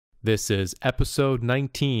This is episode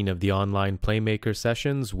 19 of the Online Playmaker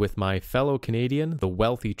Sessions with my fellow Canadian, the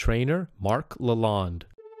wealthy trainer, Marc Lalonde.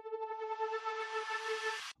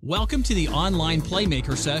 Welcome to the Online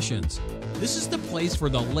Playmaker Sessions. This is the place for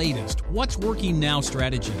the latest what's working now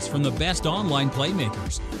strategies from the best online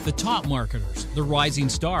playmakers, the top marketers, the rising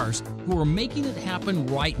stars who are making it happen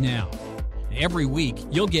right now. Every week,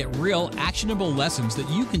 you'll get real, actionable lessons that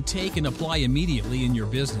you can take and apply immediately in your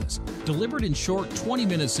business, delivered in short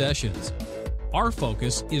 20-minute sessions. Our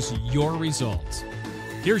focus is your results.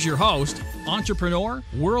 Here's your host, entrepreneur,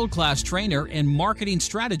 world-class trainer, and marketing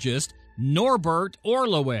strategist, Norbert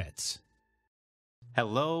Orlowitz.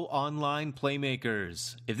 Hello, online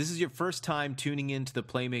playmakers. If this is your first time tuning into the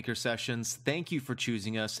Playmaker Sessions, thank you for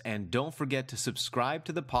choosing us, and don't forget to subscribe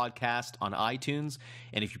to the podcast on iTunes,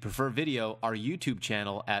 and if you prefer video, our YouTube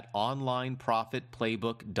channel at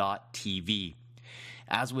onlineprofitplaybook.tv.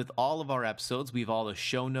 As with all of our episodes, we have all the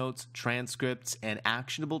show notes, transcripts, and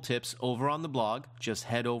actionable tips over on the blog. Just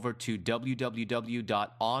head over to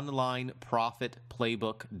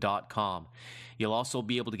www.onlineprofitplaybook.com. You'll also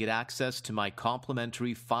be able to get access to my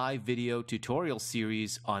complimentary 5-video tutorial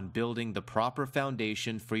series on building the proper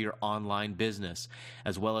foundation for your online business,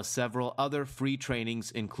 as well as several other free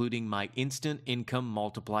trainings, including my Instant Income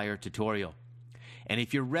Multiplier tutorial. And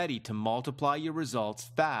if you're ready to multiply your results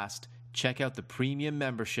fast, check out the premium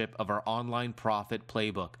membership of our Online Profit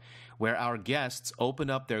Playbook, where our guests open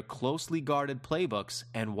up their closely guarded playbooks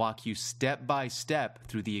and walk you step by step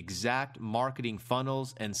through the exact marketing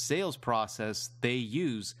funnels and sales process they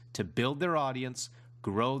use to build their audience,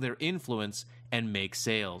 grow their influence, and make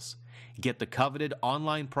sales. Get the coveted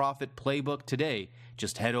Online Profit Playbook today.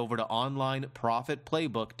 Just head over to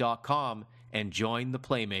onlineprofitplaybook.com and join the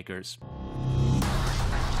Playmakers.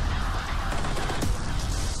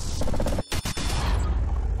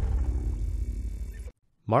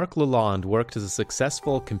 Marc Lalonde worked as a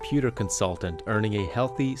successful computer consultant, earning a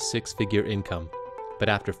healthy 6-figure income. But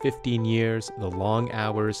after 15 years, the long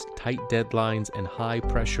hours, tight deadlines, and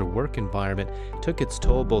high-pressure work environment took its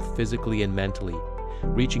toll both physically and mentally.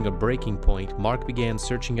 Reaching a breaking point, Marc began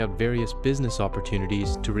searching out various business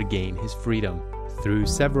opportunities to regain his freedom. Through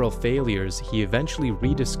several failures, he eventually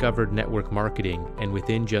rediscovered network marketing, and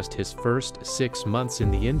within just his first 6 months in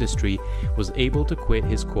the industry, was able to quit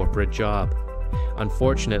his corporate job.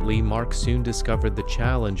 Unfortunately, Marc soon discovered the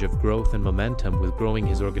challenge of growth and momentum with growing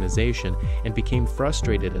his organization and became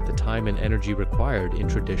frustrated at the time and energy required in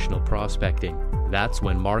traditional prospecting. That's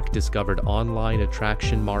when Marc discovered online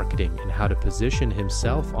attraction marketing and how to position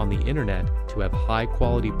himself on the internet to have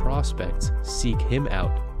high-quality prospects seek him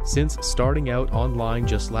out. Since starting out online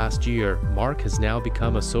just last year, Marc has now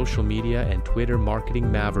become a social media and Twitter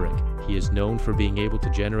marketing maverick. He is known for being able to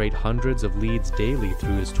generate hundreds of leads daily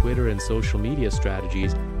through his Twitter and social media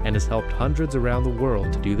strategies and has helped hundreds around the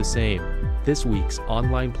world to do the same. This week's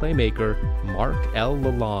online playmaker, Marc L.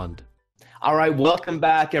 Lalonde. All right, welcome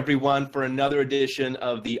back, everyone, for another edition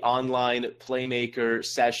of the Online Playmaker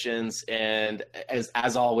Sessions. And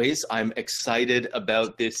as always, I'm excited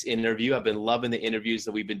about this interview. I've been loving the interviews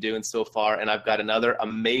that we've been doing so far, and I've got another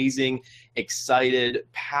amazing, excited,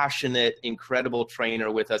 passionate, incredible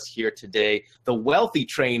trainer with us here today, the wealthy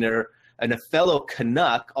trainer and a fellow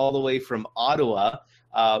Canuck all the way from Ottawa,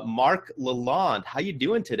 Marc Lalonde. How you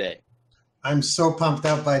doing today? I'm so pumped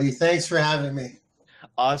up, buddy. Thanks for having me.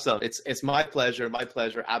 Awesome. It's my pleasure. My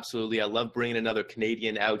pleasure. Absolutely. I love bringing another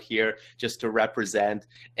Canadian out here just to represent.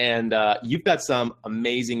 And you've got some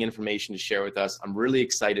amazing information to share with us. I'm really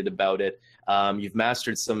excited about it. You've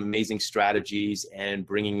mastered some amazing strategies and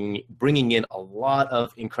bringing in a lot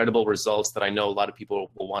of incredible results that I know a lot of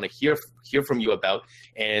people will want to hear from you about.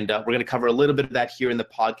 And we're going to cover a little bit of that here in the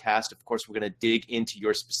podcast. Of course, we're going to dig into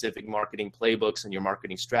your specific marketing playbooks and your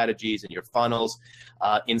marketing strategies and your funnels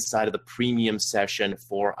inside of the premium session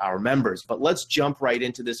for our members. But let's jump right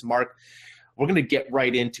into this, Marc. We're going to get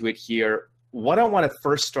right into it here. What I want to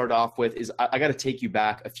first start off with is I got to take you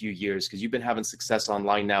back a few years because you've been having success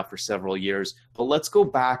online now for several years. But let's go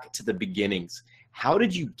back to the beginnings. How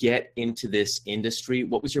did you get into this industry?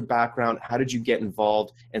 What was your background? How did you get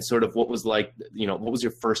involved? And sort of what was like, what was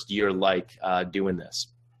your first year like doing this?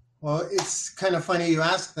 Well, it's kind of funny you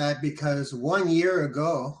ask that because 1 year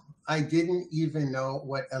ago, I didn't even know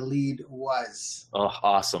what a lead was. Oh,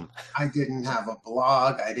 awesome. I didn't have a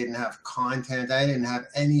blog. I didn't have content. I didn't have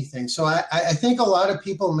anything. So I think a lot of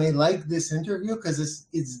people may like this interview because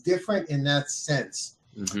it's different in that sense.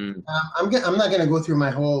 Mm-hmm. I'm not going to go through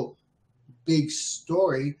my whole big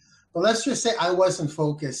story, but let's just say I wasn't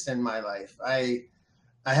focused in my life. I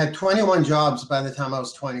had 21 jobs by the time I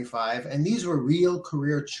was 25, and these were real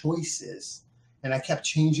career choices. and I kept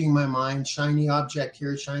changing my mind, shiny object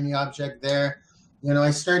here, shiny object there. You know,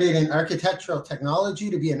 I started in architectural technology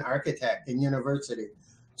to be an architect in university.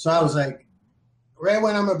 So I was like, right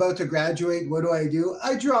when I'm about to graduate, what do?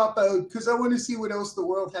 I drop out because I want to see what else the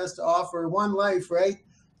world has to offer. One life, right?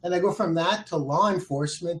 And I go from that to law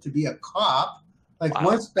enforcement to be a cop, like Wow.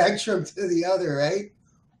 one spectrum to the other, right?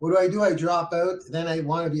 What do? I drop out. Then I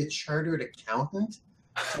want to be a chartered accountant.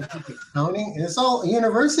 So I think accounting, and it's all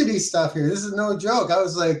university stuff here. This is no joke. I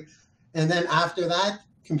was like, and then after that,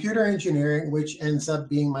 computer engineering, which ends up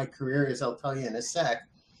being my career, as I'll tell you in a sec.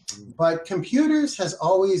 But computers has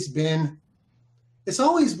always been, it's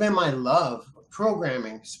always been my love,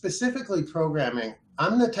 programming, specifically programming.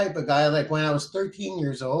 I'm the type of guy, like when I was 13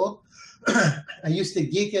 years old, I used to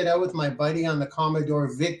geek it out with my buddy on the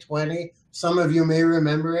Commodore VIC-20. Some of you may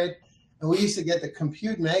remember it. And we used to get the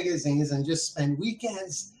Compute magazines and just spend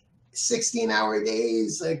weekends, 16-hour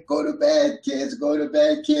days, like, go to bed, kids, go to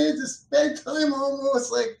bed, kids. It's bedtime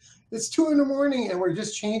almost. Like, it's 2 in the morning, and we're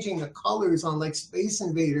just changing the colors on, like, Space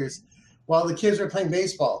Invaders while the kids were playing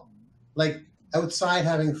baseball, like, outside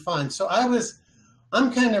having fun. So I'm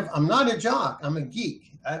not a jock. I'm a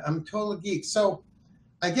geek. I'm a total geek. So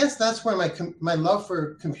I guess that's where my love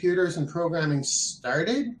for computers and programming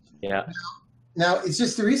started. Yeah. Now, it's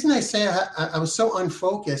just the reason I say I was so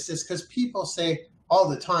unfocused is because people say all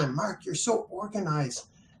the time, Mark, you're so organized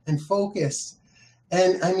and focused.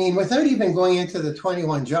 And I mean, without even going into the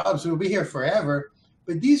 21 jobs, we'll be here forever.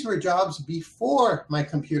 But these were jobs before my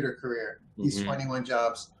computer career, these 21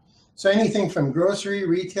 jobs. So anything from grocery,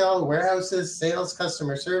 retail, warehouses, sales,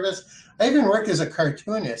 customer service. I even worked as a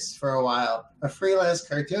cartoonist for a while, a freelance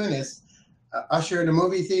cartoonist, usher at a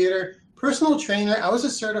movie theater, personal trainer. I was a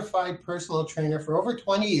certified personal trainer for over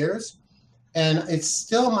 20 years, and it's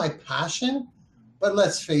still my passion. But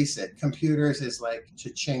let's face it, computers is like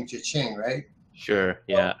cha-ching, cha-ching, right? Sure,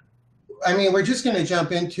 yeah. I mean, we're just going to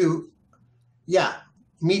jump into,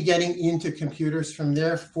 me getting into computers from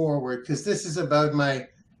there forward, because this is about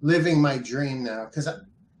living my dream now, because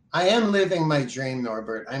I am living my dream,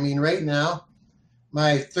 Norbert. I mean, right now,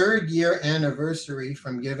 my 3rd year anniversary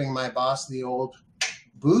from giving my boss the old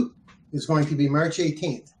boot is going to be March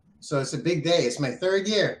 18th. So it's a big day. It's my 3rd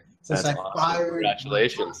year since That's I awesome. fired.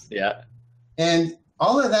 Congratulations. Yeah. And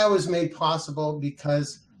all of that was made possible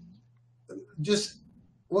because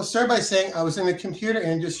we'll start by saying I was in the computer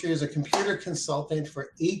industry as a computer consultant for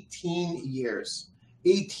 18 years,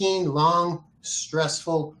 18 long,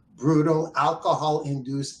 stressful, brutal,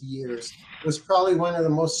 alcohol-induced years. It was probably one of the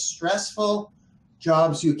most stressful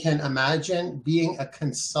jobs you can imagine, being a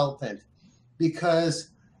consultant, because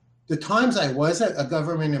the times I was a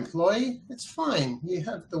government employee, it's fine. You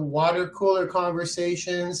have the water cooler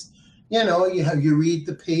conversations, you read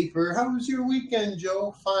the paper. How was your weekend,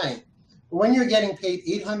 Joe? Fine. But when you're getting paid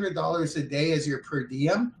 $800 a day as your per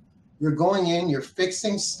diem, you're going in, you're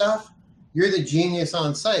fixing stuff, you're the genius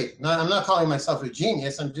on site. Now, I'm not calling myself a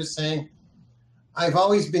genius. I'm just saying I've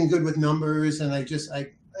always been good with numbers, and it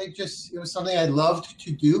was something I loved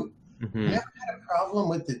to do. I never had a problem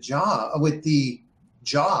with the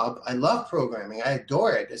job. I love programming. I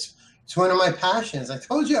adore it. It's one of my passions. I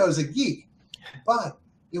told you I was a geek, but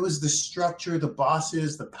it was the structure, the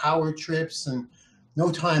bosses, the power trips, and no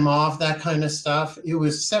time off, that kind of stuff. It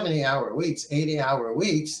was 70-hour weeks, 80-hour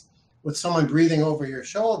weeks with someone breathing over your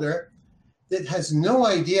shoulder that has no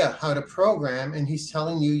idea how to program, and he's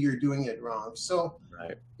telling you you're doing it wrong. So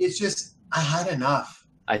It's just, I had enough.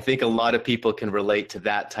 I think a lot of people can relate to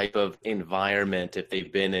that type of environment if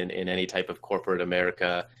they've been in any type of corporate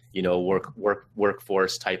America,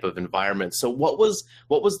 workforce type of environment. So what was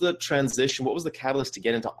the transition? What was the catalyst to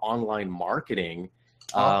get into online marketing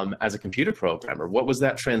as a computer programmer? What was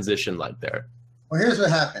that transition like there? Well, here's what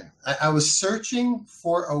happened. I was searching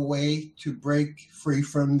for a way to break free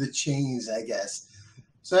from the chains, I guess.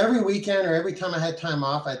 So every weekend or every time I had time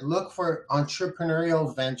off, I'd look for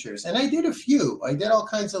entrepreneurial ventures. And I did a few. I did all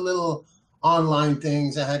kinds of little online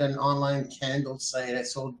things. I had an online candle site. I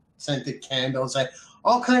sold scented candles.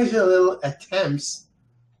 All kinds of little attempts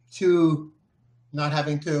to not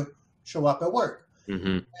having to show up at work.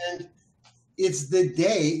 And it's the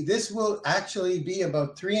day, this will actually be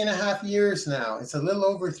about 3.5 years now. It's a little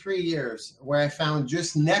over 3 years where I found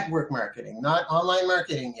just network marketing, not online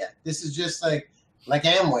marketing yet. This is just like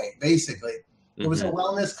Amway, basically. It was a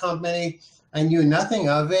wellness company. I knew nothing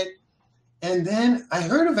of it. And then I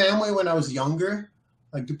heard of Amway when I was younger,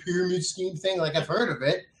 like the pyramid scheme thing. Like, I've heard of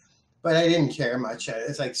it, but I didn't care much.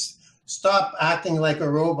 It's like, stop acting like a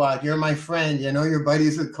robot. You're my friend. Your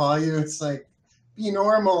buddies would call you. It's like, be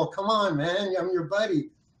normal. Come on, man. I'm your buddy.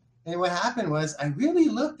 And what happened was I really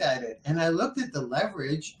looked at it, and I looked at the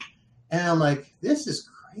leverage, and I'm like, this is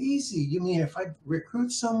crazy. You mean if I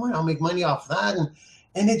recruit someone, I'll make money off that?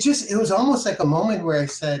 And it was almost like a moment where I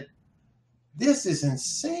said, this is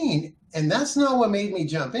insane. And that's not what made me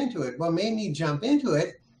jump into it. What made me jump into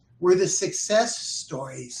it were the success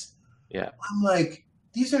stories. Yeah. I'm like,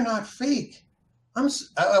 these are not fake.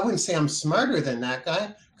 I wouldn't say I'm smarter than that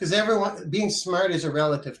guy, because being smart is a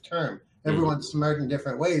relative term. Everyone's smart in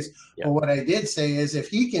different ways. Yeah. But what I did say is, if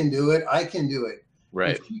he can do it, I can do it.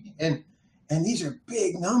 Right. And these are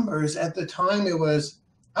big numbers. At the time,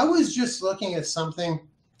 I was just looking at something,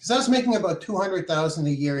 because I was making about $200,000 a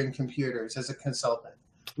year in computers as a consultant.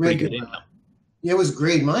 Good income. It was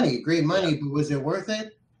great money, yeah. But was it worth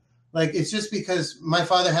it? Like, it's just because my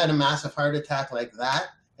father had a massive heart attack like that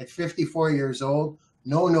at 54 years old,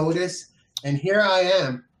 no notice. And here I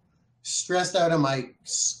am, stressed out of my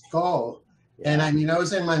skull. Yeah. And I mean, I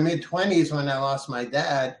was in my mid-20s when I lost my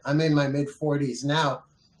dad. I'm in my mid-40s now.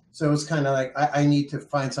 So it's kind of like, I need to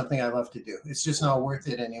find something I love to do. It's just not worth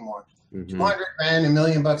it anymore. 200 grand, $1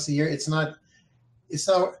 million bucks a year. It's not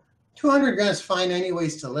 200 grand is fine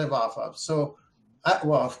anyways to live off of. So,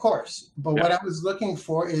 well, of course, but what I was looking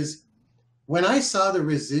for is, when I saw the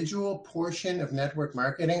residual portion of network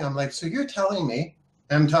marketing, I'm like, so you're telling me,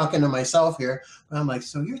 I'm talking to myself here, but I'm like,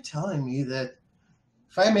 so you're telling me that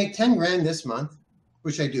if I make 10 grand this month,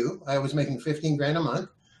 which I do, I was making 15 grand a month,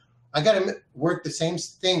 I got to work the same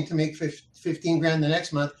thing to make 15 grand the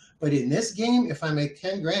next month. But in this game, if I make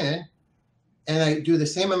 10 grand and I do the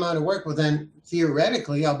same amount of work, well, then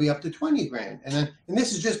theoretically I'll be up to 20 grand. And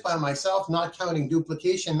this is just by myself, not counting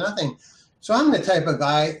duplication, nothing. So I'm the type of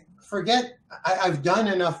guy, I've done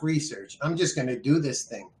enough research. I'm just going to do this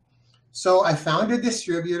thing. So I found a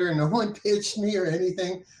distributor. No one pitched me or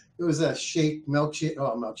anything. It was a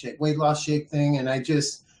weight loss shake thing. And I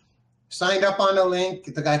just signed up on a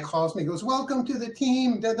link. The guy calls me, goes, welcome to the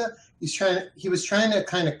team. He was trying to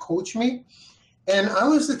kind of coach me. And I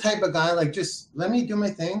was the type of guy, like, just let me do my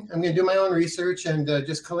thing. I'm going to do my own research and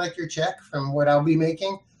just collect your check from what I'll be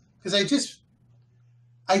making. Because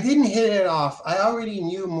I didn't hit it off. I already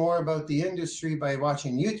knew more about the industry by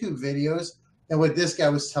watching YouTube videos than what this guy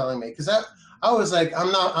was telling me. Because I was like,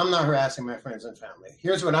 I'm not harassing my friends and family.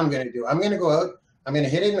 Here's what I'm going to do. I'm going to go out. I'm going to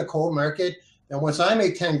hit it in the cold market. And once I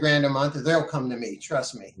make 10 grand a month, they'll come to me.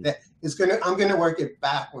 Trust me. I'm going to work it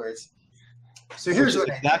backwards. So here's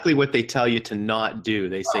exactly what they tell you to not do.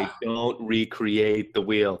 They say don't recreate the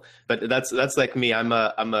wheel. But that's like me. I'm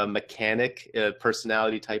a mechanic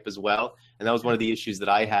personality type as well. And that was one of the issues that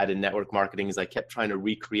I had in network marketing, is I kept trying to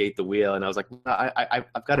recreate the wheel. And I was like, no,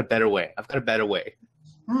 I've got a better way. I've got a better way.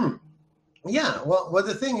 Yeah. Well,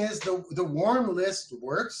 the thing is, the warm list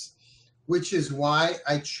works, which is why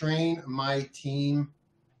I train my team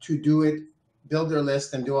to do it, build their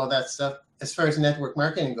list and do all that stuff as far as network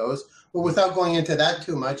marketing goes. But without going into that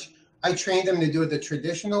too much, I train them to do it the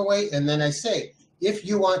traditional way. And then I say, if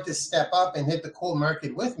you want to step up and hit the cold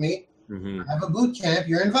market with me, have a boot camp,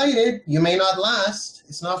 you're invited. You may not last.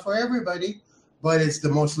 It's not for everybody, but it's the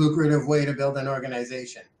most lucrative way to build an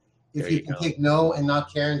organization. If you can take no and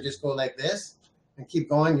not care and just go like this and keep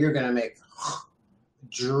going, you're going to make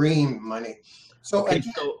dream money. So,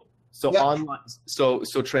 online, so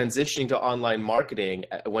transitioning to online marketing,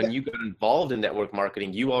 when you got involved in network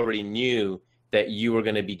marketing, you already knew that you were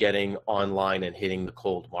going to be getting online and hitting the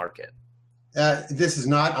cold market. This is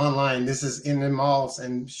not online. This is in the malls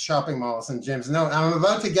and shopping malls and gyms. No, I'm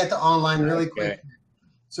about to get to online really quick.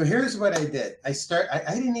 So here's what I did. I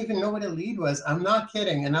didn't even know what a lead was. I'm not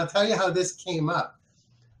kidding. And I'll tell you how this came up.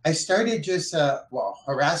 I started just,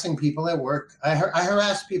 harassing people at work. I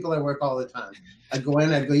harass people at work all the time. I'd go in,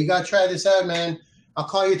 you got to try this out, man. I'll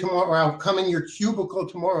call you tomorrow, or I'll come in your cubicle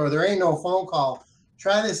tomorrow. There ain't no phone call.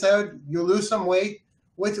 Try this out. You'll lose some weight.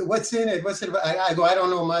 What's in it? What's it about? I go, I don't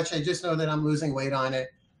know much. I just know that I'm losing weight on it.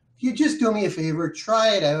 If you just do me a favor,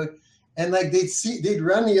 try it out. And like they'd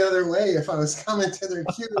run the other way if I was coming to their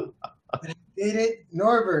cube. But I did it.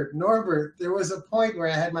 Norbert, there was a point where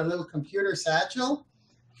I had my little computer satchel,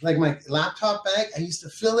 like my laptop bag. I used to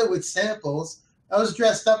fill it with samples. I was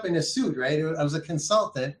dressed up in a suit, right? I was a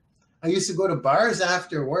consultant. I used to go to bars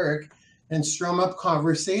after work and strum up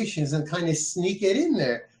conversations and kind of sneak it in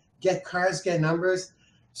there. Get cars, get numbers.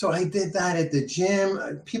 So I did that at the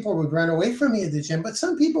gym. People would run away from me at the gym, but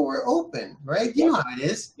some people were open, right? You know how it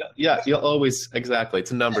is. Yeah, you'll always, exactly.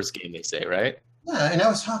 It's a numbers game, they say, right? Yeah, and I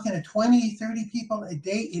was talking to 20, 30 people a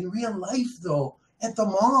day in real life, though, at the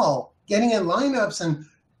mall, getting in lineups and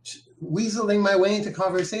weaseling my way into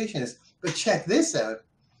conversations. But check this out.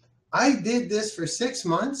 I did this for 6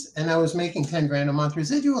 months and I was making 10 grand a month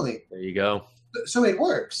residually. There you go. So it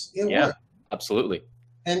works. It works. Absolutely.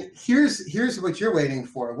 And here's what you're waiting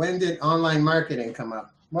for. When did online marketing come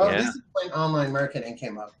up? Well, this is when online marketing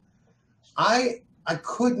came up. I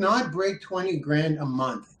could not break 20 grand a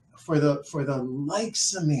month for the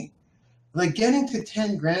likes of me. Like getting to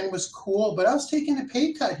 10 grand was cool, but I was taking a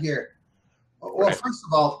pay cut here. Well, first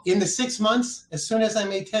of all, in the 6 months, as soon as I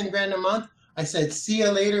made 10 grand a month, I said, see you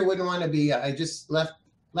later, wouldn't want to be. I just left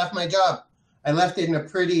my job. I left it in a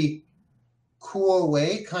pretty cool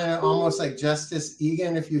way, kind of almost like Justice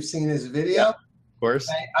Egan, if you've seen his video. Yeah, of course.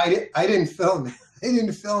 I didn't film it. I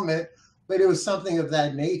didn't film it, but it was something of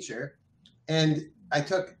that nature. And I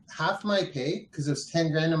took half my pay because it was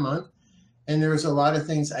 10 grand a month. And there was a lot of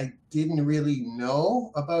things I didn't really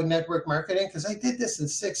know about network marketing because I did this in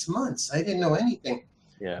 6 months. I didn't know anything.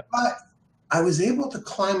 Yeah. But I was able to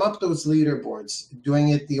climb up those leaderboards doing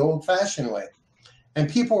it the old-fashioned way. And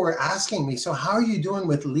people were asking me, so how are you doing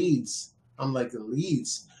with leads? I'm like,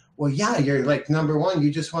 leads? Well, yeah, you're like number one.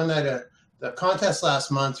 You just won the contest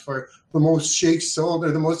last month for the most shakes sold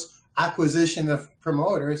or the most acquisition of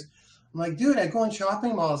promoters. I'm like, dude, I go in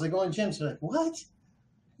shopping malls. I go in gyms. They're like, what?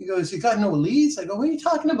 He goes, you got no leads? I go, what are you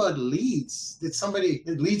talking about leads?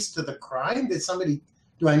 It leads to the crime?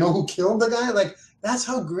 Do I know who killed the guy? Like, that's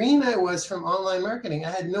how green I was from online marketing. I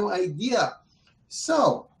had no idea.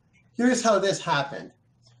 So here's how this happened.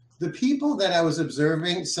 The people that I was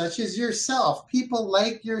observing, such as yourself, people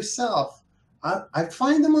like yourself, I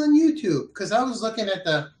find them on YouTube because I was looking at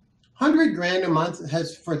the 100 grand a month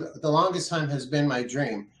for the longest time has been my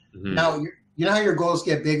dream. Mm-hmm. Now, you know how your goals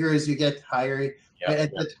get bigger as you get higher? But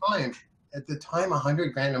at the time,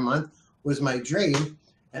 100 grand a month was my dream.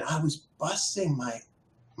 And I was busting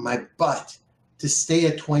my butt to stay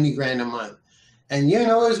at 20 grand a month. And you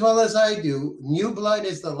know as well as I do, new blood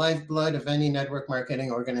is the lifeblood of any network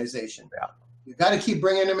marketing organization. Yeah. You got to keep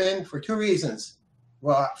bringing them in for two reasons.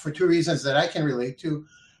 Well, for two reasons that I can relate to.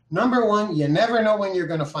 Number one, you never know when you're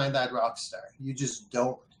going to find that rock star. You just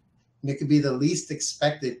don't. And it could be the least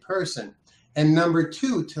expected person. And number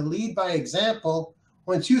two, to lead by example.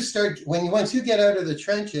 Once you get out of the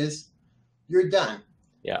trenches, you're done.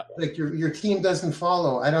 Yeah. Like your team doesn't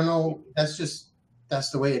follow. I don't know. That's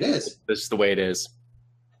the way it is. This is the way it is.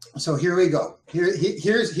 So here we go.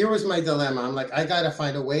 Here was my dilemma. I'm like, I got to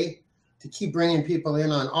find a way to keep bringing people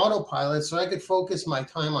in on autopilot so I could focus my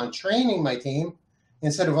time on training my team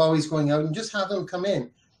instead of always going out and just have them come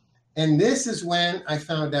in. And this is when I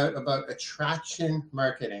found out about attraction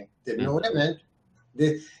marketing. Didn't know what it meant.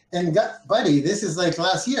 Buddy, this is like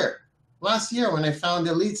last year when I found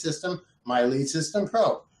the lead system, my lead system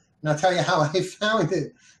pro. And I'll tell you how I found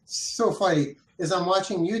it. So funny is I'm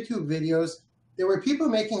watching YouTube videos. There were people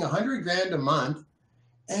making 100 grand a month.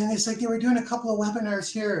 And it's like they were doing a couple of webinars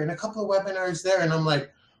here and a couple of webinars there. And I'm like,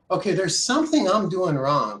 okay, there's something I'm doing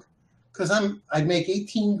wrong. Because I'd make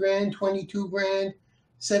 18 grand, 22 grand,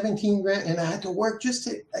 17 grand. And I had to work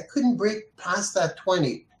I couldn't break past that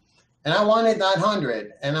 20. And I wanted that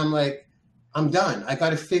 100. And I'm like, I'm done. I got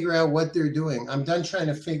to figure out what they're doing. I'm done trying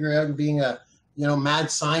to figure out and being a, mad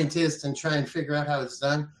scientist and try and figure out how it's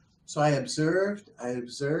done. So I observed.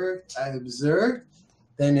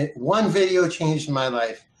 Then one video changed my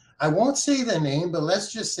life. I won't say the name, but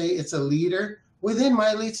let's just say it's a leader within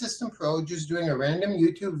my Lead System Pro, just doing a random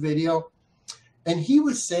YouTube video. And he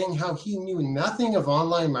was saying how he knew nothing of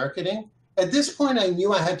online marketing. At this point, I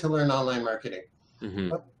knew I had to learn online marketing.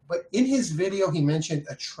 Mm-hmm. But in his video, he mentioned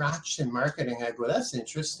attraction marketing. I go, that's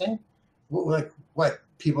interesting. Like what?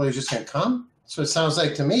 People are just going to come? So it sounds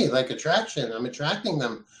like to me, like attraction. I'm attracting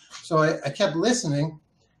them. So I kept listening.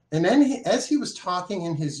 And then as he was talking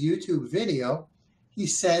in his YouTube video, he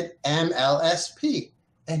said MLSP.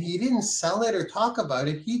 And he didn't sell it or talk about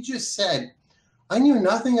it. He just said, I knew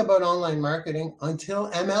nothing about online marketing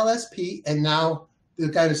until MLSP. And now the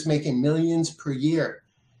guy was making millions per year.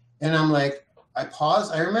 And I'm like, I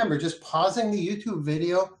paused. I remember just pausing the YouTube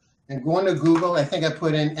video and going to Google. I think I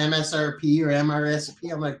put in MSRP or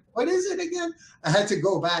MRSP. I'm like, what is it again? I had to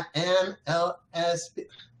go back, MLSP.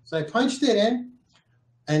 So I punched it in,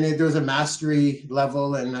 and there was a mastery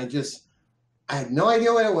level, and I had no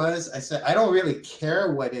idea what it was. I said, I don't really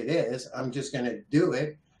care what it is. I'm just going to do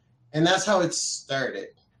it. And that's how it started,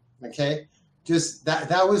 okay? Just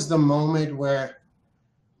that was the moment where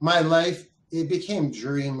my life, it became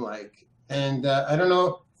dreamlike. And I don't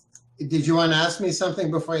know, did you want to ask me something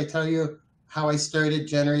before I tell you how I started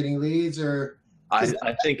generating leads? Or I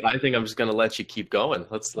think I'm just going to let you keep going.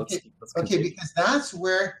 Let's okay, because that's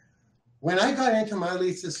where, when I got into my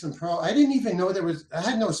Lead System Pro, I didn't even know I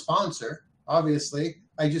had no sponsor, obviously.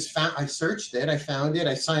 I searched it, I found it,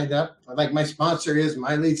 I signed up. Like my sponsor is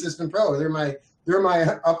My Lead System Pro. They're my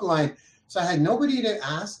upline. So I had nobody to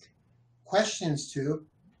ask questions to.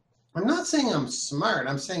 I'm not saying I'm smart.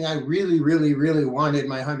 I'm saying I really, really, really wanted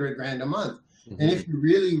my 100 grand a month. And if you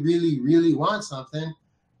really, really, really want something,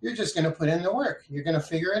 you're just going to put in the work. You're going to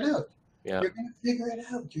figure it out. Yeah. You're going to figure it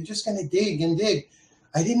out. You're just going to dig and dig.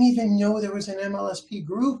 I didn't even know there was an MLSP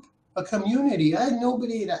group, a community. I had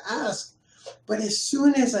nobody to ask. But as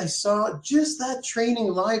soon as I saw just that training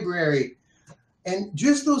library and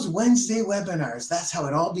just those Wednesday webinars, that's how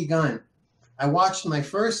it all begun. I watched my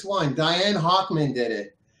first one. Diane Hockman did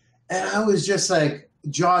it. And I was just like,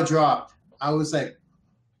 jaw dropped. I was like,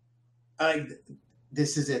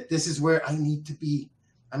 this is it. This is where I need to be.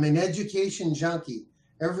 I'm an education junkie.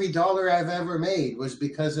 Every dollar I've ever made was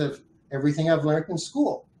because of everything I've learned in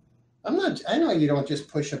school. I know you don't just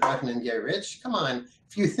push a button and get rich. Come on.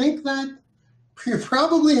 If you think that, you're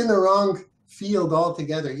probably in the wrong field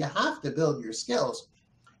altogether. You have to build your skills.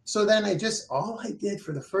 So then all I did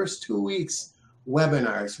for the first 2 weeks,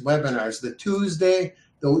 webinars, the Tuesday,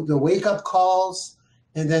 the wake-up calls,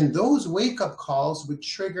 and then those wake-up calls would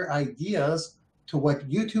trigger ideas to what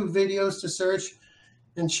YouTube videos to search.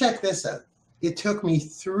 And check this out. It took me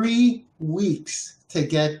 3 weeks to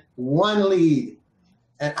get one lead.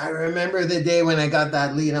 And I remember the day when I got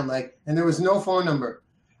that lead, I'm like, and there was no phone number.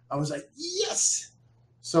 I was like, yes.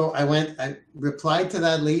 So I replied to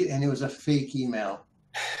that lead, and it was a fake email.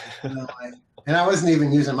 And I wasn't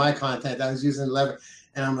even using my content. I was using Lever.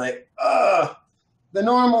 And I'm like, the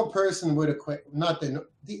normal person would have quit. Not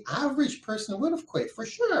the average person would have quit for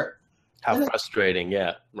sure. How frustrating.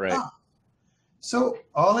 Yeah, right. So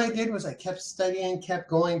all I did was I kept studying, kept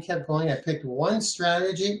going. I picked one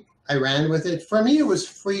strategy. I ran with it. For me, it was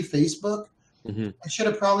free Facebook. I should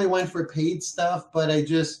have probably went for paid stuff, but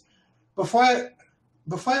before I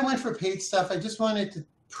went for paid stuff, I just wanted to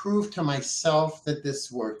prove to myself that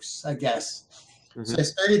this works, I guess. So I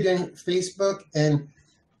started doing Facebook, and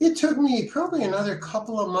it took me probably another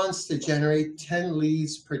couple of months to generate 10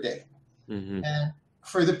 leads per day. And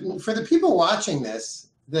for the people watching this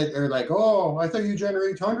that are like, oh, I thought you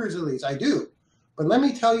generate hundreds of leads. I do. But let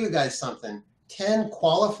me tell you guys something. 10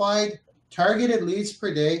 qualified, targeted leads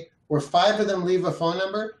per day, where 5 of them leave a phone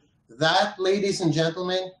number, that, ladies and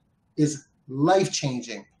gentlemen, is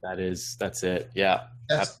life-changing. That's it. Yeah,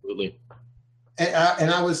 absolutely. And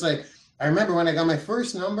I was like, I remember when I got my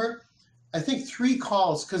first number, I think 3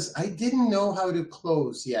 calls, because I didn't know how to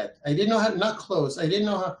close yet. I didn't know how to not close. I didn't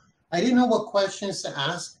know what questions to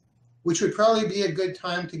ask, which would probably be a good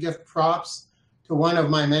time to give props to one of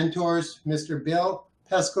my mentors, Mr. Bill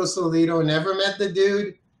Pesco-Solido. Never met the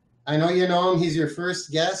dude. I know you know him. He's your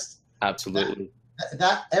first guest. Absolutely.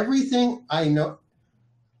 That everything I know,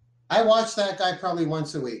 I watch that guy probably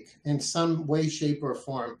once a week in some way, shape, or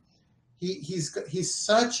form. He's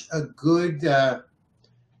such a good.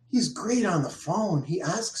 He's great on the phone. He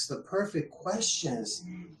asks the perfect questions,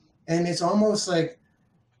 and it's almost like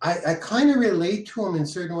I kind of relate to him in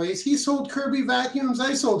certain ways. He sold Kirby vacuums.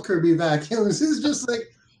 I sold Kirby vacuums. It's just like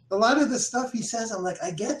a lot of the stuff he says. I'm like, I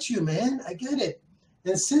get you, man. I get it.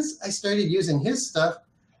 And since I started using his stuff,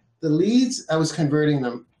 the leads, I was converting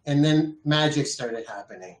them, and then magic started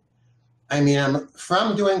happening. I mean, I'm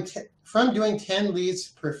from doing 10 leads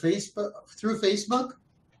per Facebook through Facebook.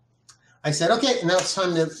 I said, okay, now it's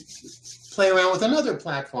time to play around with another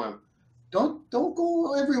platform. Don't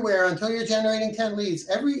go everywhere until you're generating 10 leads.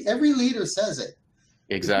 Every leader says it.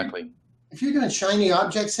 Exactly. If you're doing shiny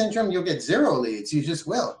object syndrome, you'll get 0 leads. You just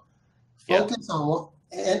will. Focus on what.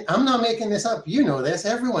 And I'm not making this up. You know this.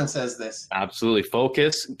 Everyone says this. Absolutely.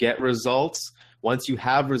 Focus, get results. Once you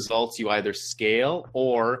have results, you either scale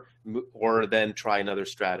or then try another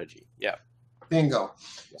strategy. Yeah. Bingo.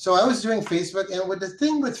 So I was doing Facebook, and the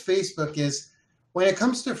thing with Facebook is when it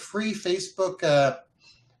comes to free Facebook,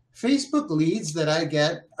 Facebook leads that I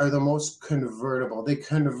get are the most convertible. They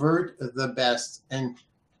convert the best. And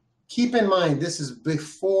keep in mind, this is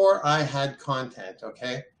before I had content,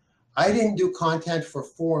 okay? I didn't do content for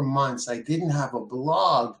 4 months. I didn't have a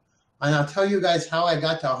blog. And I'll tell you guys how I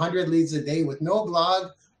got to 100 leads a day with no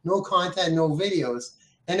blog, no content, no videos.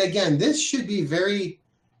 And again, this should be very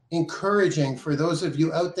encouraging for those of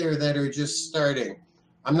you out there that are just starting.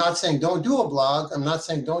 I'm not saying don't do a blog. I'm not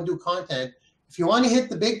saying don't do content. If you want to hit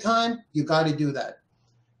the big time, you got to do that.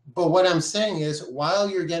 But what I'm saying is, while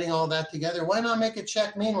you're getting all that together, why not make a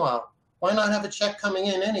check meanwhile? Why not have a check coming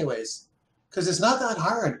in anyways? Because it's not that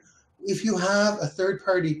hard. If you have a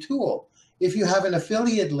third-party tool, if you have an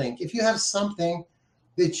affiliate link, if you have something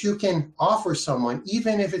that you can offer someone,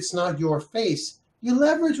 even if it's not your face, you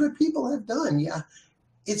leverage what people have done. Yeah,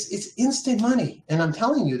 it's instant money. And I'm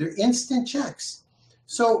telling you, they're instant checks.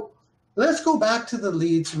 So let's go back to the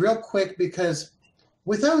leads real quick, because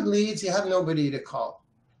without leads, you have nobody to call.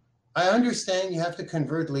 I understand you have to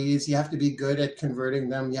convert leads. You have to be good at converting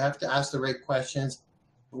them. You have to ask the right questions.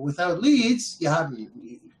 But without leads,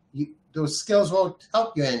 those skills won't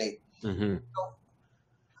help you any. Mm-hmm. So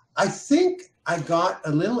I think I got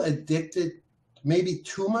a little addicted, maybe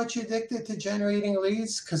too much addicted to generating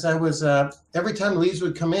leads, because I was every time leads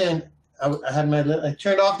would come in, I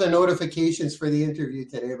turned off the notifications for the interview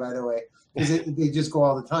today, by the way, because they just go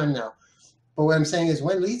all the time now. But what I'm saying is,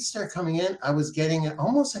 when leads start coming in, I was getting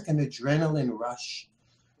almost like an adrenaline rush.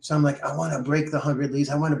 So I'm like, I want to break the 100 leads.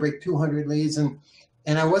 I want to break 200 leads. And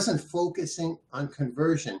I wasn't focusing on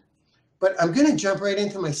conversion. But I'm going to jump right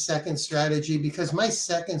into my second strategy, because my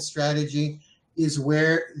second strategy is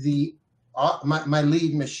where my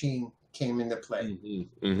lead machine came into play.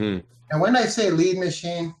 Mm-hmm. Mm-hmm. And when I say lead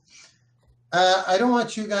machine, I don't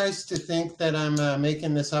want you guys to think that I'm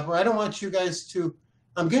making this up, or I don't want you guys to,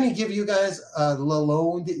 I'm going to give you guys a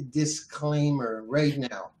Lalonde disclaimer right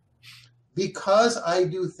now. Because I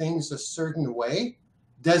do things a certain way,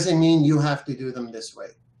 doesn't mean you have to do them this way.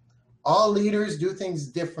 All leaders do things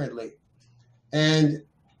differently. And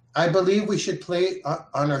I believe we should play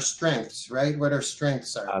on our strengths, right? What our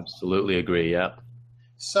strengths are. Absolutely agree, yeah.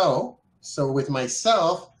 So with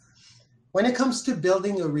myself, when it comes to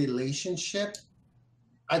building a relationship,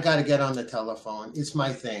 I got to get on the telephone. It's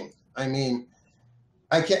my thing. I mean,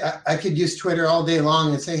 I could use Twitter all day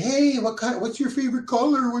long and say, hey, what's your favorite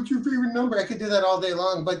color? What's your favorite number? I could do that all day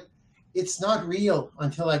long, but it's not real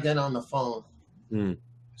until I get on the phone. Mm.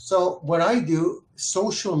 So what I do,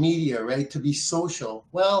 social media, right, to be social.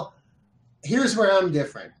 Well, here's where I'm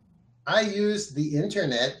different. I use the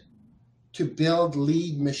internet to build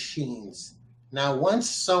lead machines. Now, once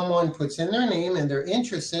someone puts in their name and they're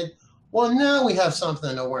interested, well, now we have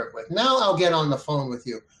something to work with. Now I'll get on the phone with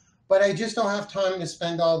you. But I just don't have time to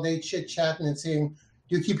spend all day chit-chatting and saying,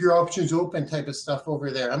 do you keep your options open type of stuff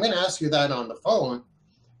over there? I'm going to ask you that on the phone.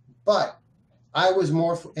 But I was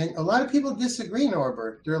more, and a lot of people disagree,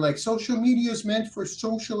 Norbert. They're like, social media is meant for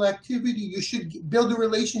social activity. You should build a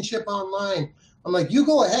relationship online. I'm like, you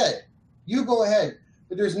go ahead. You go ahead.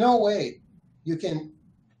 But there's no way you can,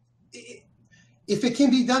 if it can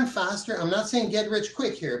be done faster, I'm not saying get rich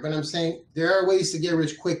quick here, but I'm saying there are ways to get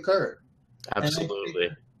rich quicker.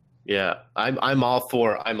 Absolutely. Yeah. I'm all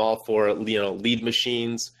for, lead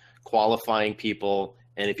machines, qualifying people.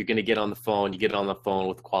 And if you're going to get on the phone, you get on the phone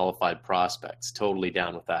with qualified prospects. Totally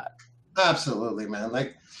down with that. Absolutely, man.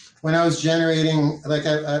 Like when I was generating, like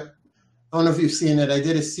I don't know if you've seen it. I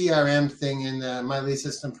did a CRM thing in My Lead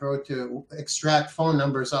System Pro to extract phone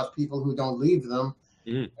numbers off people who don't leave them.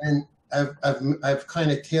 Mm. And I've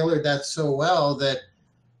kind of tailored that so well that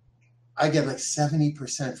I get like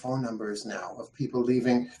 70% phone numbers now of people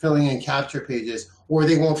filling in capture pages, or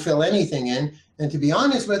they won't fill anything in. And to be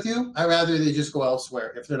honest with you, I'd rather they just go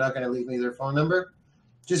elsewhere if they're not going to leave me their phone number,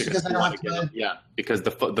 because I don't have time. Yeah, because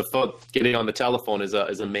the phone, getting on the telephone is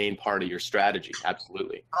a main part of your strategy.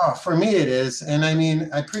 Absolutely. Oh, for me it is. And I mean,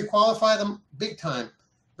 I pre-qualify them big time.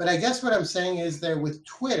 But I guess what I'm saying is that with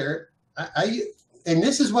Twitter, and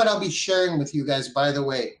this is what I'll be sharing with you guys, by the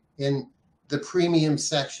way, in the premium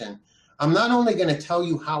section. I'm not only going to tell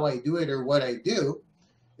you how I do it or what I do.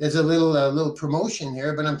 There's a little promotion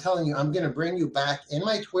here, but I'm telling you, I'm going to bring you back in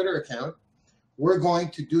my Twitter account. We're going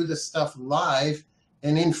to do the stuff live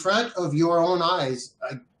and in front of your own eyes.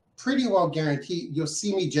 I pretty well guarantee you'll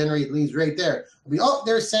see me generate leads right there. I'll be, oh,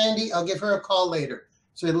 there's Sandy. I'll give her a call later.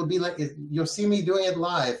 So it'll be like, you'll see me doing it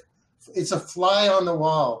live. It's a fly on the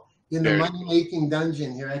wall in the money-making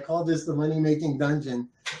dungeon here. I call this the money-making dungeon.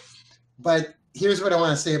 But here's what I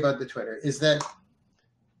want to say about the Twitter is that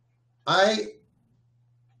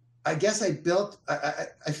I guess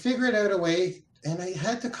I figured out a way, and I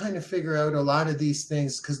had to kind of figure out a lot of these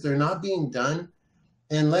things because they're not being done.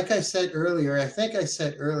 And like I said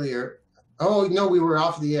earlier, oh, no, we were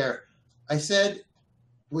off the air. I said,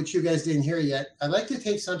 which you guys didn't hear yet, I like to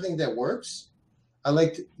take something that works.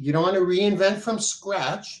 You don't want to reinvent from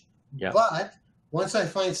scratch, but once I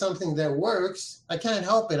find something that works, I can't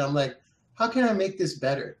help it. I'm like, how can I make this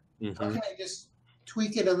better? Mm-hmm. How can I just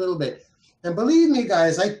tweak it a little bit? And believe me,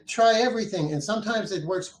 guys, I try everything, and sometimes it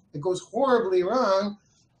works. It goes horribly wrong.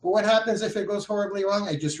 But what happens if it goes horribly wrong?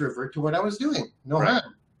 I just revert to what I was doing. No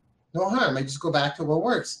harm. I just go back to what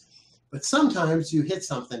works. But sometimes you hit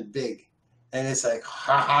something big, and it's like,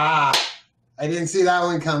 ha, I didn't see that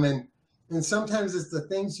one coming. And sometimes it's the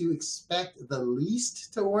things you expect the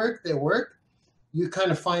least to work that work. You kind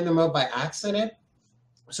of find them out by accident.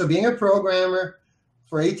 So being a programmer,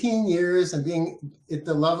 for 18 years and being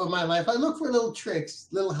the love of my life, I look for little tricks,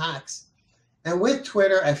 little hacks. And with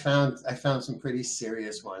Twitter, I found some pretty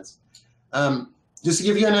serious ones. Just to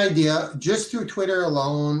give you an idea, just through Twitter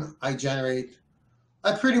alone, I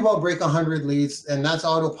pretty well break 100 leads, and that's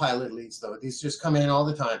autopilot leads though. These just come in all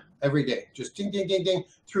the time, every day, just ding, ding, ding, ding,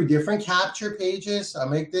 through different capture pages. I'll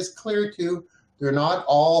make this clear too. They're not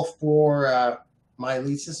all for my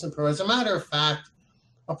Lead System Pro. As a matter of fact,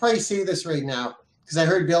 I'll probably say this right now, because I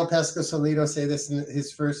heard Bill Pesco-Solido say this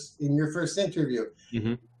in your first interview.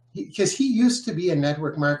 Mm-hmm. Because he used to be a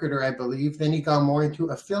network marketer, I believe. Then he got more into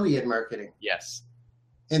affiliate marketing. Yes.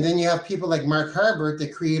 And then you have people like Mark Harbert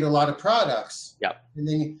that create a lot of products. Yeah. And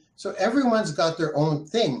then so everyone's got their own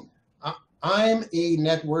thing. I'm a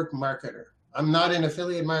network marketer. I'm not an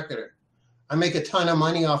affiliate marketer. I make a ton of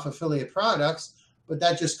money off affiliate products, but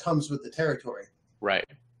that just comes with the territory. Right.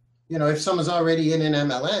 You know, if someone's already in an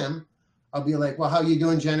MLM, I'll be like, well, how are you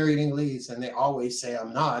doing generating leads? And they always say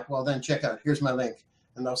I'm not. Well, then check out, here's my link.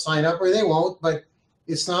 And they'll sign up or they won't, but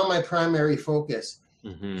it's not my primary focus.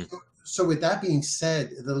 Mm-hmm. So with that being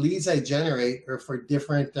said, the leads I generate are for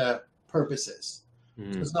different purposes.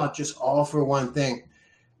 Mm-hmm. So it's not just all for one thing.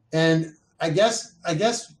 And I guess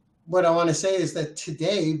what I want to say is that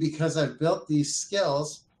today, because I've built these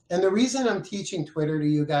skills, and the reason I'm teaching Twitter to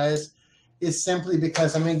you guys is simply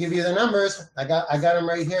because I'm going to give you the numbers. I got them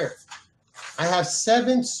right here. I have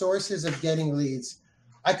 7 sources of getting leads.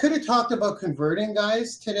 I could have talked about converting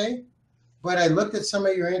guys today, but I looked at some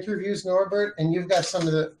of your interviews, Norbert, and you've got some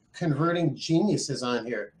of the converting geniuses on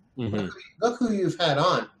here. Mm-hmm. Look who you've had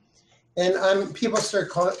on. And people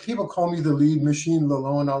call me the lead machine,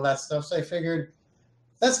 Lalonde, all that stuff. So I figured,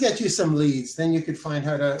 let's get you some leads. Then you could find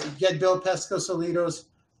how to get Bill Pesco-Solido's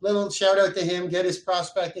little shout out to him, get his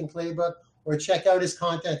prospecting playbook, or check out his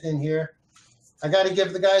content in here. I got to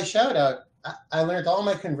give the guy a shout out. I learned all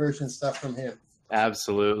my conversion stuff from him.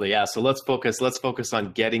 Absolutely. Yeah. So let's focus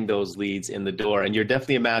on getting those leads in the door. And you're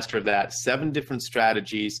definitely a master of that. 7 different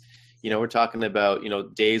strategies. You know, we're talking about,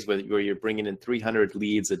 days where you're bringing in 300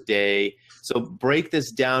 leads a day. So break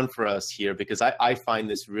this down for us here, because I find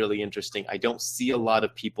this really interesting. I don't see a lot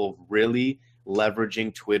of people really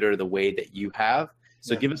leveraging Twitter the way that you have.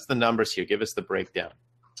 So give us the numbers here. Give us the breakdown.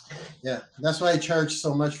 Yeah, that's why I charge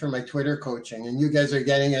so much for my Twitter coaching. And you guys are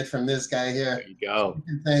getting it from this guy here. There you go.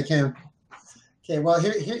 Thank him. Okay, well,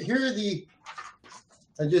 here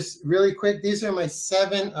are just really quick. These are my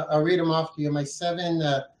 7. I'll read them off to you. My 7,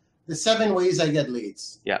 the 7 ways I get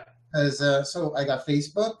leads. Yeah. So I got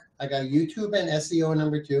Facebook, I got YouTube and SEO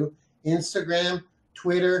number 2, Instagram,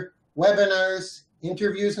 Twitter, webinars,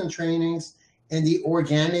 interviews and trainings, and the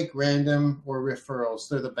organic random or referrals.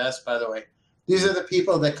 They're the best, by the way. These are the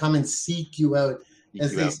people that come and seek you out.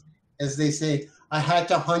 As they say, I had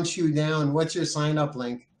to hunt you down. What's your sign up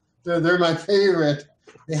link? They're my favorite.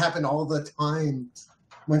 They happen all the time.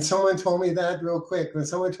 When someone told me that real quick, when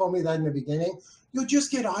someone told me that in the beginning, you'll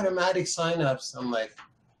just get automatic signups. I'm like,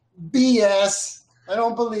 BS. I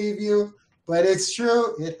don't believe you, but it's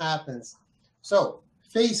true. It happens. So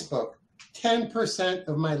Facebook, 10%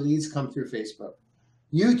 of my leads come through Facebook.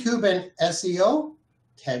 YouTube and SEO,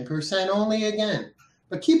 10% only again.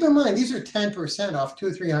 But keep in mind, these are 10% off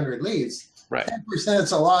 200-300 leads. Right. 10%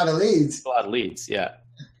 is a lot of leads. It's a lot of leads, yeah.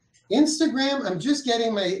 Instagram, I'm just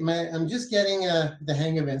getting the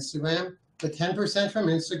hang of Instagram. The 10% from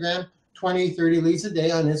Instagram, 20, 30 leads a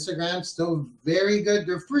day on Instagram, still very good.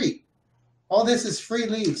 They're free. All this is free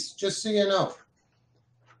leads, just so you know.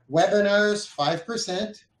 Webinars,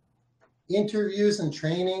 5%. Interviews and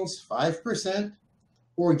trainings, 5%.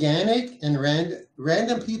 Organic and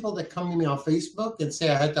random people that come to me on Facebook and say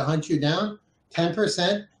I had to hunt you down,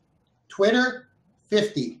 10%. Twitter,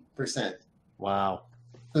 50%. Wow.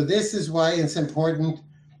 So this is why it's important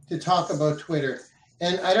to talk about Twitter.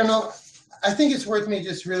 And I don't know, I think it's worth me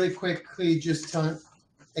just really quickly just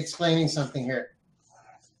explaining something here.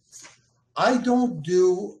 I don't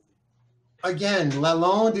do, again,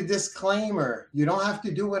 Lalonde disclaimer. You don't have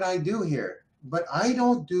to do what I do here. But I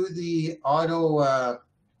don't do the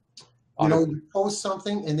you post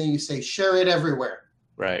something and then you say, share it everywhere.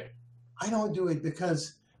 Right. I don't do it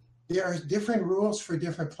because there are different rules for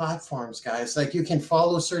different platforms, guys. Like you can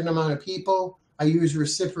follow a certain amount of people. I use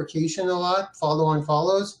reciprocation a lot, follow on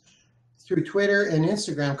follows. Through Twitter and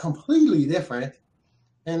Instagram, completely different.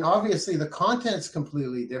 And obviously the content's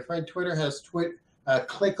completely different. Twitter has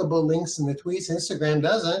clickable links in the tweets. Instagram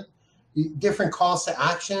doesn't. Different calls to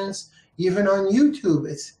actions. Even on YouTube,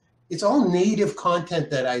 it's all native content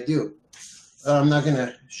that I do. I'm not going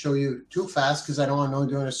to show you too fast because I don't want no one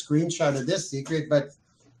doing a screenshot of this secret, but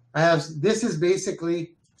this is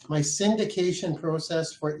basically my syndication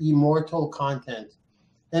process for immortal content.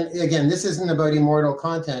 And again, this isn't about immortal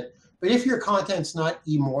content, but if your content's not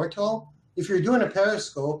immortal, if you're doing a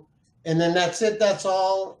Periscope and then that's it, that's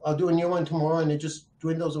all, I'll do a new one tomorrow and it just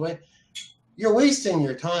dwindles away, you're wasting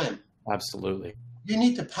your time. Absolutely. You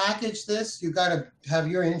need to package this. You got to have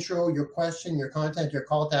your intro, your question, your content, your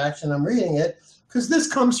call to action. I'm reading it because this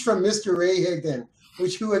comes from Mr. Ray Higdon,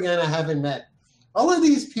 which who again I haven't met. All of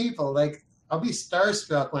these people, like I'll be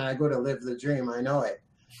starstruck when I go to live the dream. I know it,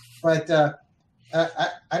 but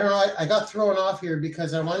I don't know. I got thrown off here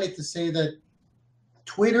because I wanted to say that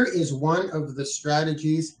Twitter is one of the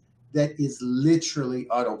strategies that is literally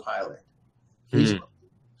autopilot.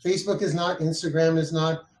 Facebook is not. Instagram is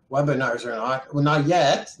not. Webinars are not. Well, not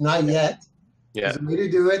yet. Not yet. Yeah. There's a way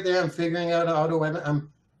to do it there. I'm figuring out how to webinar.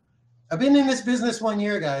 I've been in this business 1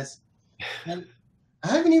 year, guys. And I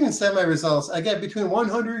haven't even said my results. I get between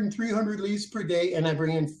 100 and 300 leads per day, and I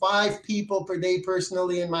bring in 5 people per day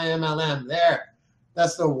personally in my MLM. There.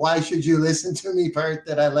 That's the why should you listen to me part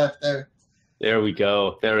that I left there. There we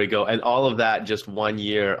go. There we go. And all of that just 1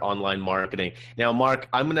 year online marketing. Now, Marc,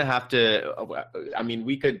 I'm going to have to, I mean,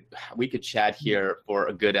 we could chat here for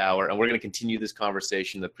a good hour, and we're going to continue this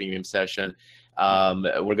conversation in the premium session.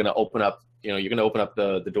 We're going to open up, you're going to open up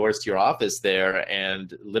the doors to your office there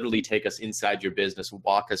and literally take us inside your business,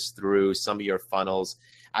 walk us through some of your funnels,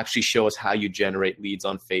 actually show us how you generate leads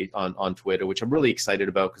on Twitter, which I'm really excited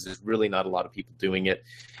about because there's really not a lot of people doing it,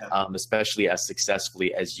 especially as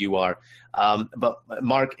successfully as you are. But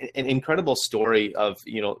Marc, an incredible story of,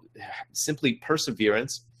 simply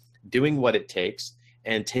perseverance, doing what it takes,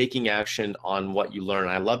 and taking action on what you learn.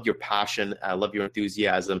 I love your passion. I love your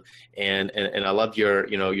enthusiasm, and I love your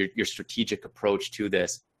strategic approach to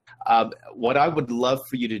this. What I would love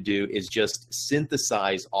for you to do is just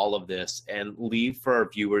synthesize all of this and leave for our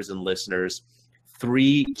viewers and listeners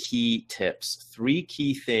 3 key tips, 3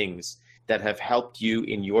 key things that have helped you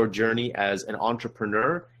in your journey as an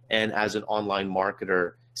entrepreneur and as an online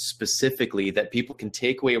marketer specifically, that people can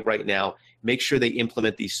take away right now, make sure they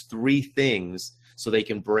implement these 3 things so they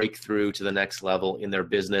can break through to the next level in their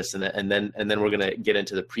business. And then we're going to get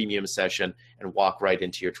into the premium session and walk right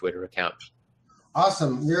into your Twitter account.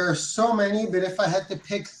 Awesome. There are so many, but if I had to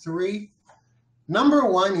pick 3, number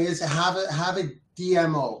 1 is have a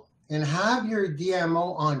DMO, and have your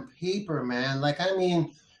DMO on paper, man. Like, I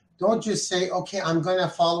mean, don't just say, okay, I'm going to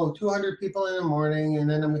follow 200 people in the morning, and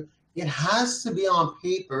then it has to be on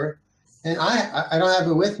paper. And I don't have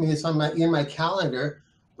it with me. It's on in my calendar,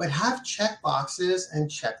 but have check boxes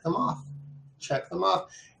and check them off. Check them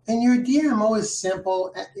off. And your DMO is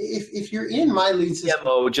simple. If you're in my lead system.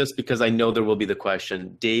 DMO, just because I know there will be the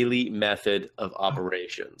question, daily method of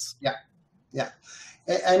operations. Yeah.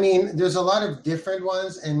 I mean, there's a lot of different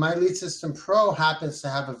ones, and my lead system pro happens to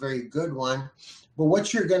have a very good one. But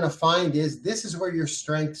what you're going to find is this is where your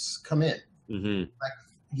strengths come in. Like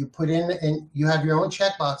you put in and you have your own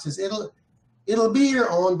check boxes. It'll be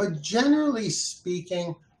your own, but generally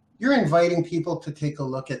speaking, you're inviting people to take a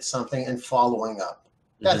look at something and following up.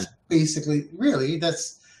 That's basically, really,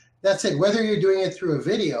 that's it. Whether you're doing it through a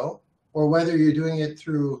video or whether you're doing it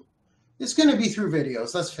through, it's going to be through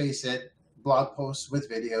videos. Let's face it, blog posts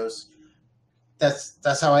with videos.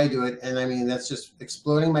 That's how I do it. And I mean, that's just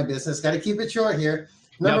exploding my business. Got to keep it short here.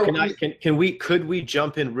 Now, could we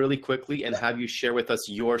jump in really quickly and have you share with us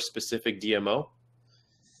your specific DMO?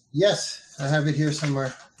 Yes, I have it here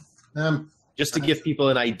somewhere. Just to give people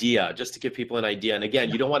an idea, And again,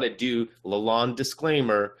 you don't want to do Lalonde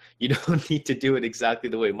disclaimer. You don't need to do it exactly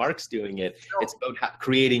the way Marc's doing it. No. It's about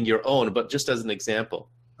creating your own, but just as an example.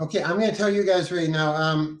 Okay, I'm going to tell you guys right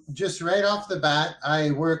now, just right off the bat,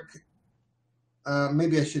 I work,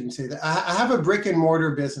 maybe I shouldn't say that. I have a brick and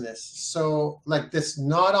mortar business. So like this,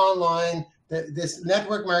 not online, this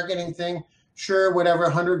network marketing thing, sure, whatever,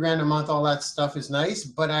 100 grand a month, all that stuff is nice.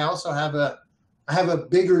 But I also have a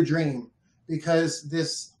bigger dream. Because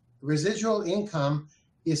this residual income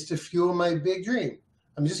is to fuel my big dream.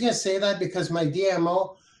 I'm just going to say that because my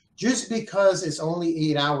DMO, just because it's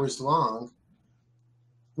only 8 hours long,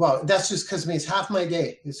 well, that's just because it means half my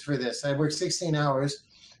day is for this. I work 16 hours.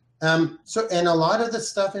 And a lot of the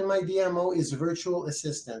stuff in my DMO is virtual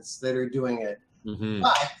assistants that are doing it.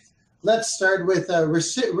 But let's start with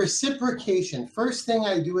reciprocation. First thing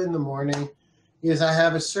I do in the morning is I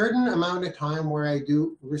have a certain amount of time where I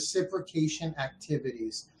do reciprocation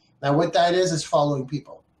activities. Now, what that is following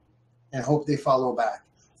people and hope they follow back.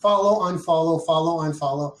 Follow, unfollow, follow,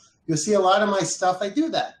 unfollow. You'll see a lot of my stuff. I do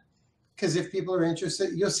that because if people are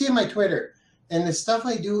interested, you'll see in my Twitter. And the stuff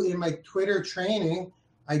I do in my Twitter training,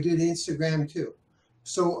 I do the Instagram too.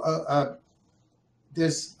 So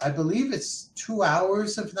I believe it's 2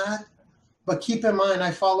 hours of that. But keep in mind,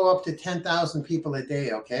 I follow up to 10,000 people a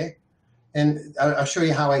day, okay? And I'll show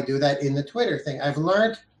you how I do that in the Twitter thing. I've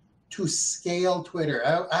learned to scale Twitter.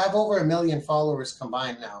 I have over 1 million followers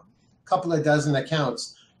combined now, a couple of dozen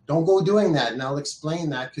accounts. Don't go doing that, and I'll explain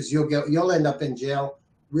that because you'll end up in jail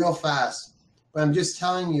real fast. But I'm just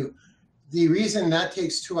telling you, the reason that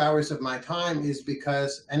takes 2 hours of my time is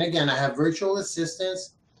because, and again, I have virtual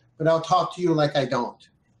assistants, but I'll talk to you like I don't.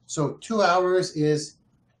 So 2 hours is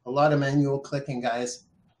a lot of manual clicking, guys.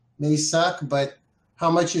 May suck, but how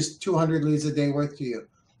much is 200 leads a day worth to you?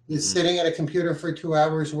 Is sitting at a computer for 2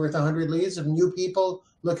 hours worth 100 leads of new people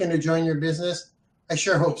looking to join your business? I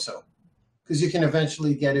sure hope so, because you can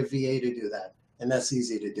eventually get a VA to do that, and that's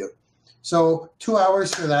easy to do. So 2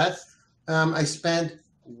 hours for that. I spent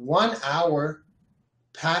 1 hour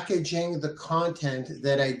packaging the content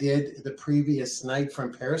that I did the previous night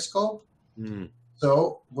from Periscope.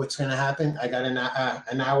 So what's going to happen? I got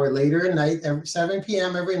an hour later at night, every 7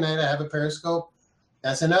 p.m. every night, I have a Periscope.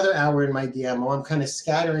 That's another hour in my DMO. I'm kind of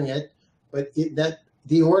scattering it, but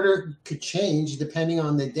the order could change depending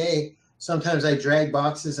on the day. Sometimes I drag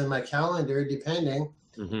boxes in my calendar, depending.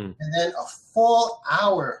 And then a full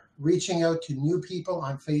hour reaching out to new people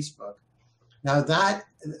on Facebook. Now that,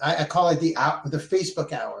 I call it the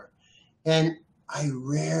Facebook hour. And I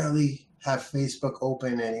rarely have Facebook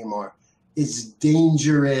open anymore. It's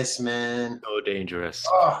dangerous, man. So dangerous.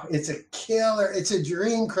 Oh, it's a killer. It's a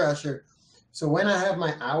dream crusher. So when I have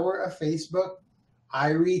my hour of Facebook, I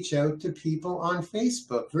reach out to people on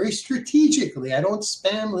Facebook very strategically. I don't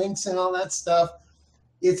spam links and all that stuff.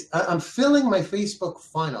 I'm filling my Facebook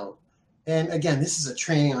funnel. And again, this is a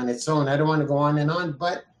training on its own. I don't want to go on and on,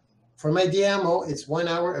 but for my DMO, it's 1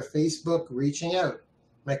 hour of Facebook reaching out.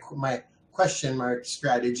 My question mark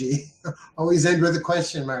strategy. Always end with a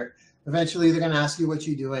question mark. Eventually, they're going to ask you what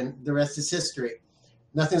you do, and the rest is history.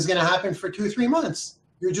 Nothing's going to happen for 2 or 3 months.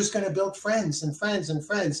 You're just going to build friends and friends and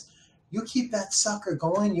friends. You keep that sucker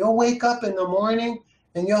going. You'll wake up in the morning,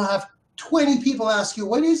 and you'll have 20 people ask you,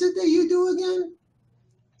 what is it that you do again?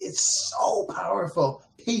 It's so powerful.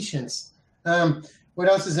 Patience. What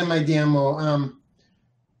else is in my DMO?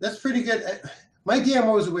 That's pretty good. My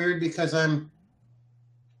DMO is weird because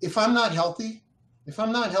if I'm not healthy,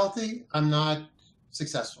 I'm not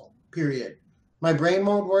successful. Period. My brain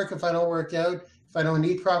won't work if I don't work out, if I don't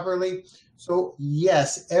eat properly. So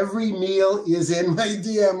yes, every meal is in my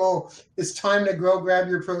DMO. It's time to grab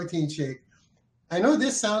your protein shake. I know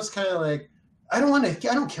this sounds kind of like, I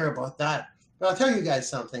don't care about that. But I'll tell you guys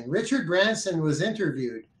something. Richard Branson was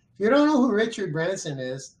interviewed. If you don't know who Richard Branson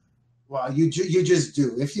is, well, you just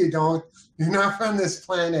do. If you don't, you're not from this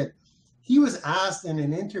planet. He was asked in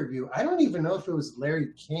an interview, I don't even know if it was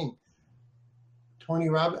Larry King, Tony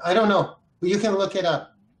Robbins, I don't know, but you can look it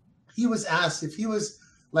up. He was asked if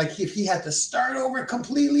he had to start over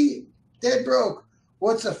completely dead broke,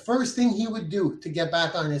 what's the first thing he would do to get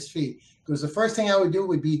back on his feet? Because the first thing I would do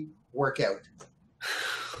would be work out,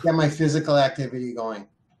 get my physical activity going.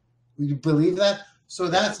 Would you believe that? So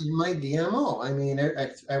that's my DMO. I mean,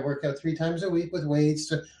 I work out 3 times a week with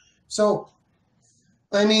weights. So,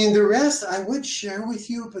 I mean, the rest I would share with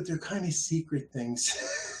you, but they're kind of secret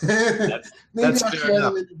things. Maybe I'll share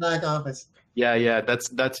them in the back office. Yeah,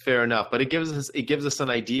 that's fair enough. But it gives us an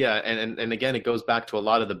idea, and again, it goes back to a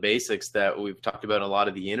lot of the basics that we've talked about in a lot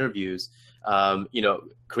of the interviews.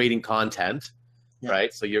 Creating content. Yeah.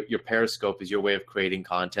 Right. So your Periscope is your way of creating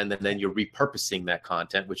content, and then you're repurposing that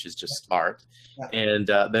content, which is just smart. Yeah. And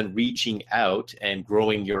then reaching out and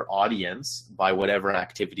growing your audience by whatever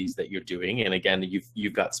activities that you're doing. And again,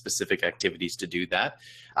 you've got specific activities to do that.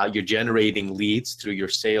 You're generating leads through your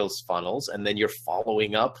sales funnels, and then you're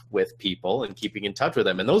following up with people and keeping in touch with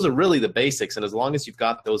them. And those are really the basics. And as long as you've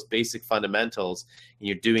got those basic fundamentals and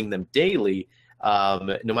you're doing them daily,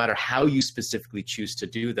 no matter how you specifically choose to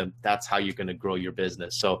do them, that's how you're going to grow your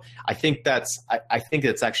business. So I think that's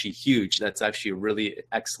actually huge. That's actually a really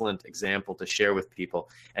excellent example to share with people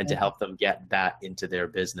and to help them get that into their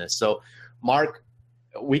business. So Marc,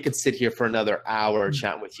 we could sit here for another hour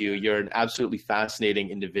chatting with you. You're an absolutely fascinating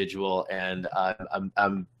individual, and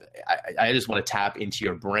I just want to tap into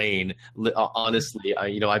your brain. Honestly,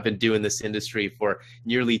 I've been doing this industry for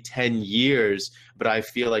nearly 10 years, but I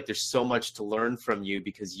feel like there's so much to learn from you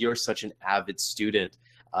because you're such an avid student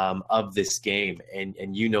of this game,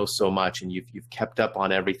 and you know so much, and you've kept up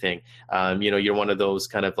on everything. You're one of those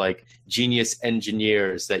kind of like genius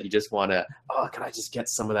engineers that you just want to, can I just get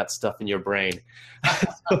some of that stuff in your brain?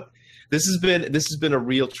 This has been a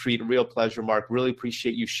real treat, a real pleasure, Marc. Really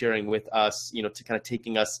appreciate you sharing with us, to kind of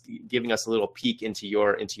giving us a little peek into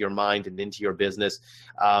your mind and into your business.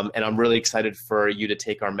 And I'm really excited for you to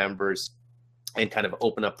take our members and kind of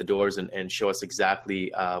open up the doors and show us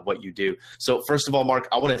exactly what you do. So first of all, Marc,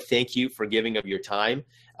 I want to thank you for giving of your time,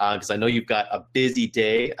 because I know you've got a busy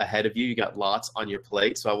day ahead of you. You got lots on your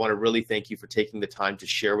plate. So I want to really thank you for taking the time to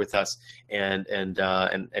share with us and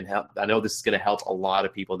help. I know this is going to help a lot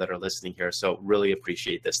of people that are listening here. So really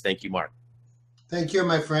appreciate this. Thank you, Marc. Thank you,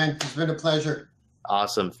 my friend. It's been a pleasure.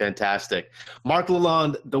 Awesome. Fantastic. Marc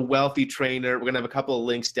Lalonde, the Wealthy Trainer. We're going to have a couple of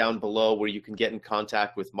links down below where you can get in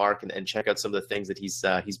contact with Marc and check out some of the things that he's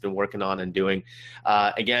been working on and doing.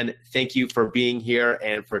 Again, thank you for being here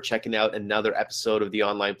and for checking out another episode of the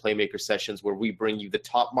Online Playmaker Sessions, where we bring you the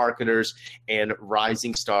top marketers and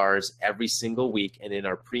rising stars every single week. And in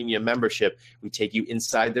our premium membership, we take you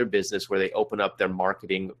inside their business where they open up their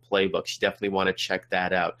marketing playbooks. You definitely want to check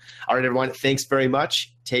that out. All right, everyone. Thanks very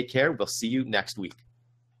much. Take care. We'll see you next week.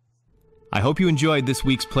 I hope you enjoyed this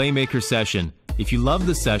week's Playmaker session. If you love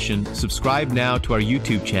the session, subscribe now to our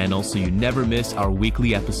YouTube channel so you never miss our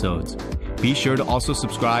weekly episodes. Be sure to also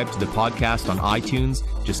subscribe to the podcast on iTunes.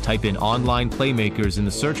 Just type in Online Playmakers in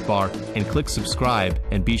the search bar and click subscribe,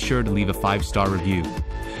 and be sure to leave a 5-star review.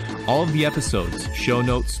 All of the episodes, show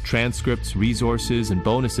notes, transcripts, resources, and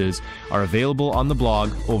bonuses are available on the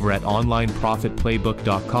blog over at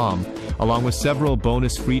onlineprofitplaybook.com, along with several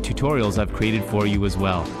bonus free tutorials I've created for you as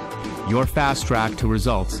well. Your fast track to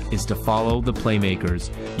results is to follow the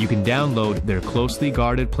Playmakers. You can download their closely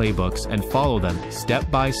guarded playbooks and follow them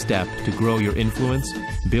step by step to grow your influence,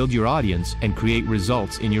 build your audience, and create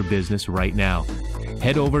results in your business right now.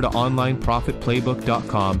 Head over to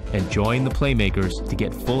onlineprofitplaybook.com and join the Playmakers to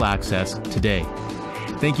get full access today.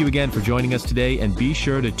 Thank you again for joining us today, and be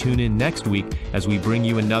sure to tune in next week as we bring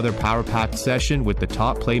you another power-packed session with the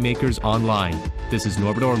top Playmakers online. This is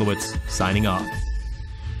Norbert Orlowitz, signing off.